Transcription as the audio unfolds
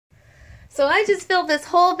So I just filmed this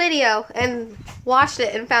whole video and watched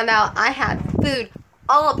it and found out I had food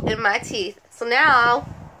all up in my teeth. So now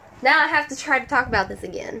I have to try to talk about this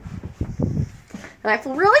again. And I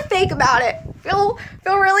feel really fake about it. Feel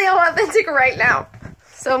really unauthentic right now.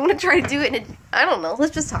 So I'm going to try to do it in I don't know,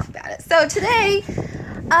 let's just talk about it. So today,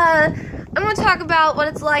 I'm going to talk about what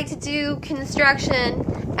it's like to do construction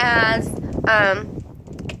as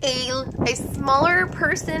a smaller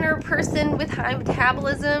person or person with high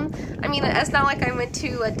metabolism. I mean, it's not like I went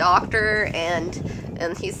to a doctor and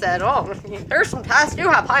he said, oh, there's some tests, you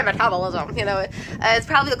have high metabolism. You know, it's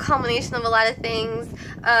probably a combination of a lot of things.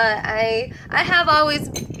 I have always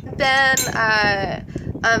been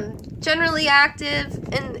generally active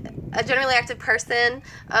and a generally active person.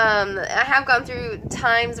 I have gone through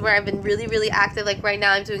times where I've been really, really active. Like right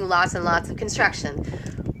now I'm doing lots and lots of construction,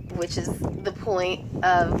 which is the point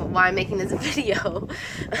of why I'm making this video.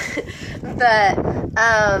 But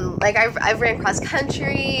like I've ran cross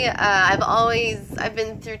country. I've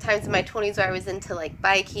been through times in my 20s where I was into like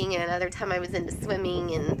biking, and another time I was into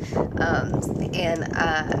swimming, and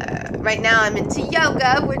right now I'm into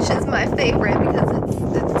yoga, which is my favorite because it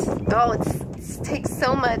takes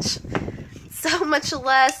so much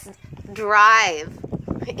less drive.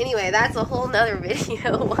 Anyway, that's a whole nother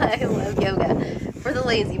video why I love yoga for the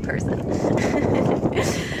lazy person.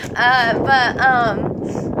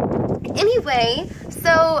 Anyway,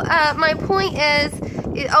 so my point is,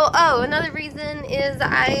 another reason is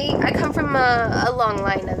I come from a long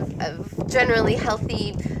line of generally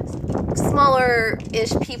healthy,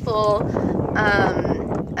 smaller-ish people who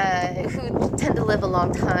tend to live a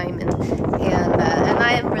long time, and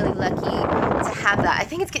I am really lucky to have that. I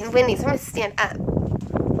think it's getting windy, so I'm going to stand up.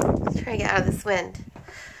 Let's try to get out of this wind.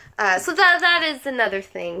 So that is another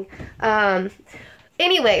thing.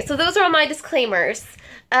 Anyway, so those are all my disclaimers.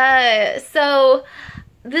 So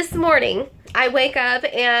this morning, I wake up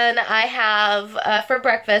and I have, for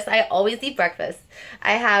breakfast, I always eat breakfast.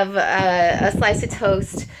 I have a slice of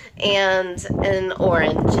toast and an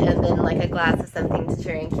orange, and then like a glass of something to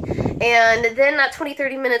drink. And then not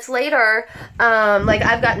 20-30 minutes later, like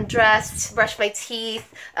I've gotten dressed, brushed my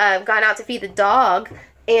teeth, gone out to feed the dog,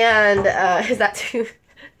 and is that too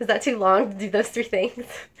long to do those three things?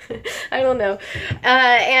 I don't know.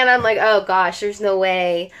 And I'm like, oh gosh, there's no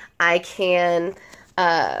way I can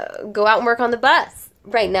go out and work on the bus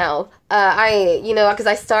right now.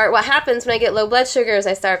 Because what happens when I get low blood sugar is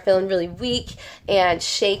I start feeling really weak and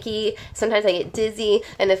shaky. Sometimes I get dizzy,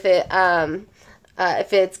 and if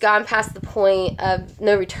it's gone past the point of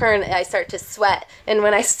no return, I start to sweat. And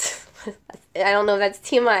when I don't know if that's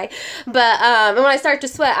TMI, but when I start to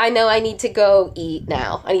sweat, I know I need to go eat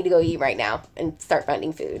now. I need to go eat right now and start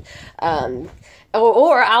finding food.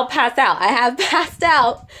 Or I'll pass out. I have passed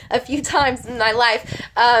out a few times in my life.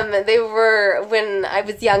 They were when I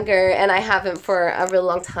was younger, and I haven't for a real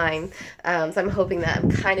long time. So I'm hoping that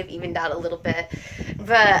I'm kind of evened out a little bit.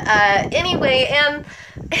 But anyway, and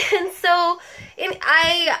so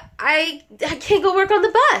I can't go work on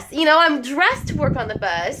the bus. You know, I'm dressed to work on the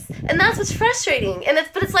bus, and that's what's frustrating.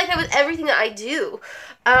 But it's like that with everything that I do.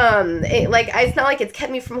 It's not like it's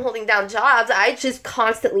kept me from holding down jobs. I just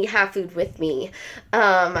constantly have food with me.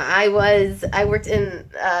 I worked in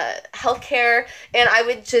healthcare, and I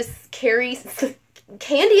would just carry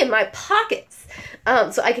candy in my pockets,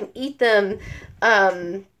 so I can eat them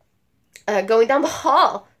going down the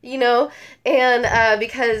hall, you know, and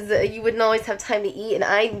because you wouldn't always have time to eat, and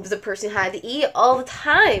I was a person who had to eat all the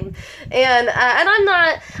time, and I'm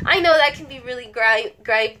not. I know that can be really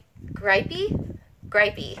gripey.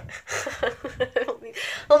 I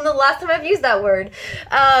don't know the last time I've used that word.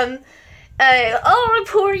 Oh,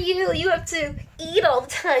 poor you. You have to eat all the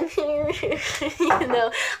time. You know,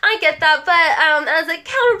 I get that. But as a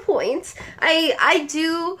counterpoint, I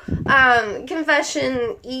do,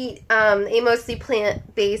 confession, eat a mostly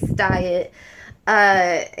plant-based diet.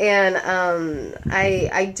 And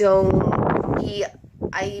I don't eat,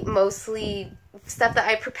 I mostly stuff that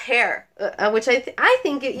I prepare, which I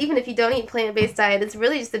think even if you don't eat plant-based diet, it's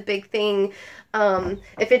really just a big thing.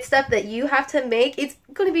 If it's stuff that you have to make, it's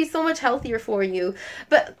going to be so much healthier for you.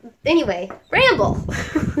 But anyway, ramble.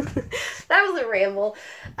 That was a ramble.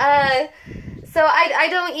 So I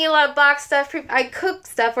don't eat a lot of boxed stuff. I cook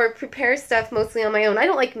stuff or prepare stuff mostly on my own. I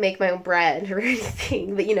don't like make my own bread or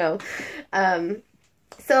anything, but you know.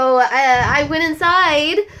 So I went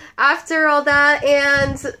inside after all that,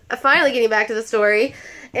 and finally getting back to the story,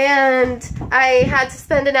 and I had to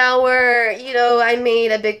spend an hour, you know, I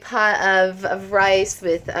made a big pot of rice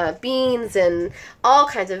with beans and all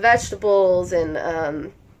kinds of vegetables, and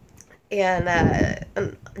and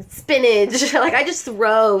spinach. Like, I just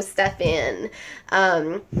throw stuff in.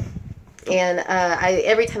 And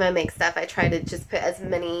every time I make stuff, I try to just put as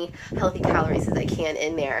many healthy calories as I can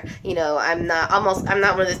in there. You know, I'm not one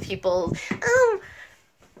of those people, oh,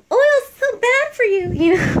 oil's so bad for you,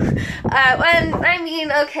 you know. When I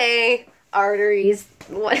mean, okay, arteries,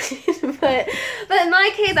 what, but in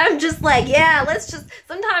my case, I'm just like, yeah,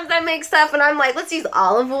 sometimes I make stuff and I'm like, let's use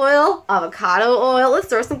olive oil, avocado oil, let's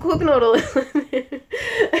throw some coconut oil in there.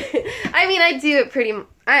 I mean, I do it pretty,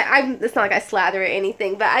 it's not like I slather or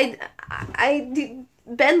anything, but I do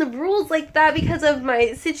bend the rules like that because of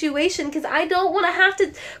my situation, because I don't want to have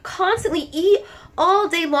to constantly eat all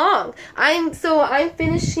day long. I'm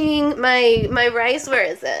finishing my rice. Where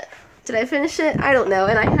is it? Did I finish it? I don't know.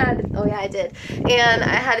 And oh yeah, I did. And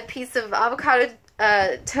I had a piece of avocado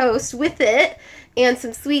toast with it and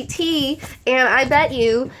some sweet tea, and I bet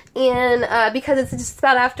you, and because it's just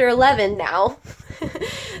about after 11 now,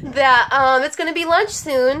 that it's going to be lunch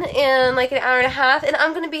soon in like an hour and a half, and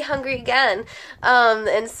I'm going to be hungry again.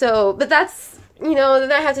 And so, but that's, you know,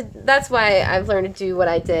 that's why I've learned to do what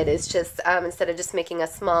I did, is just, instead of just making a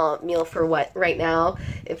small meal for right now,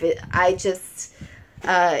 if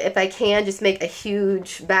I can, just make a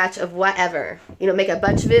huge batch of whatever, you know, make a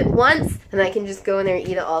bunch of it once, and I can just go in there and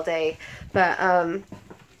eat it all day. But,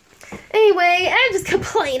 anyway, I'm just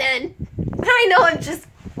complaining. I know I'm just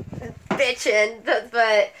bitching,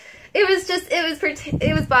 but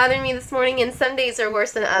it was bothering me this morning, and some days are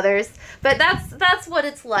worse than others. But that's what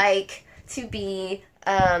it's like to be,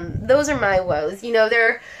 those are my woes. You know,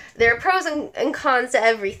 there are pros and cons to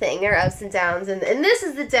everything. There are ups and downs, and this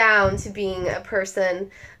is the down to being a person,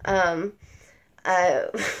 a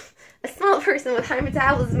small person with high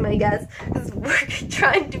metabolism, I guess, who's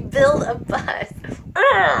trying to build a bus.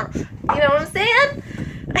 You know what I'm saying?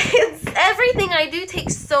 Everything I do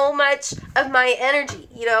takes so much of my energy.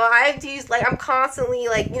 You know, I have to use, like, I'm constantly,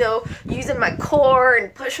 like, you know, using my core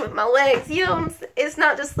and pushing with my legs. You know, it's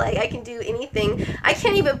not just like I can do anything. I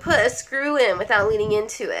can't even put a screw in without leaning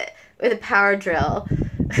into it with a power drill.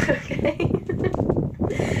 Okay?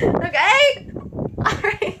 Okay?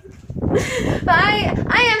 Alright.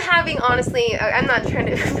 I am having, honestly, I'm not trying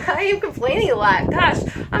to, I am complaining a lot. Gosh,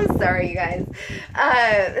 I'm sorry, you guys.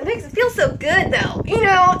 It makes it feel so good, though. You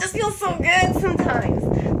know, it just feels so good sometimes.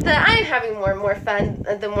 That I'm having more and more fun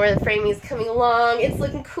the more the framing is coming along. It's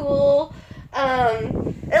looking cool.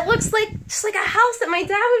 It looks like just like a house that my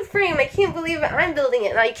dad would frame. I can't believe it. I'm building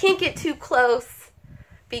it, and I can't get too close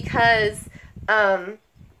because, sorry,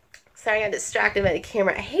 I got distracted by the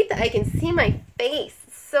camera. I hate that I can see my face.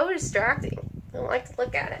 So distracting. I don't like to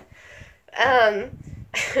look at it.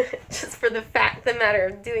 Just for the matter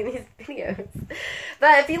of doing these videos.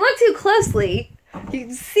 But if you look too closely, you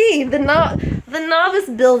can see the novice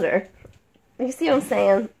builder. You see what I'm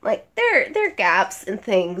saying? Like, there are gaps and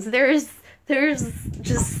things. There's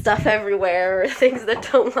just stuff everywhere, things that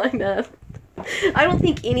don't line up. I don't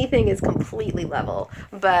think anything is completely level,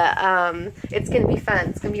 but it's gonna be fun.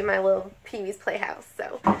 It's gonna be my little Pee-wee's Playhouse,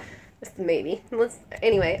 so. Maybe.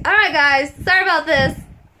 Anyway. Alright, guys. Sorry about this.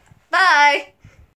 Bye.